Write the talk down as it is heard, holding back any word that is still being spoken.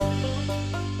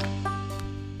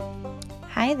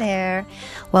Hi there.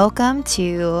 Welcome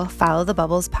to Follow the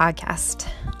Bubbles podcast.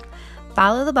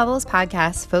 Follow the Bubbles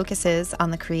podcast focuses on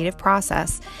the creative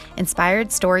process,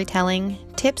 inspired storytelling,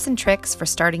 tips and tricks for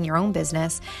starting your own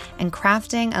business, and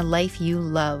crafting a life you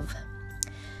love.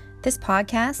 This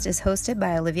podcast is hosted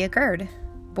by Olivia Gerd.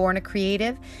 Born a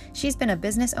creative, she's been a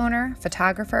business owner,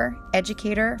 photographer,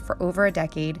 educator for over a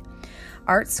decade.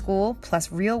 Art school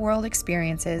plus real-world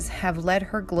experiences have led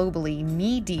her globally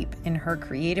knee-deep in her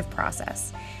creative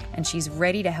process, and she's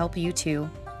ready to help you too.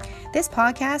 This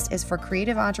podcast is for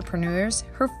creative entrepreneurs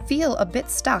who feel a bit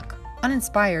stuck,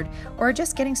 uninspired, or are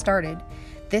just getting started.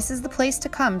 This is the place to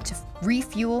come to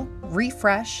refuel,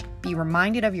 refresh, be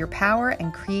reminded of your power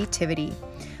and creativity.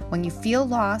 When you feel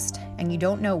lost and you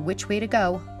don't know which way to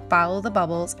go, follow the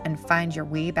bubbles and find your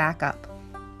way back up.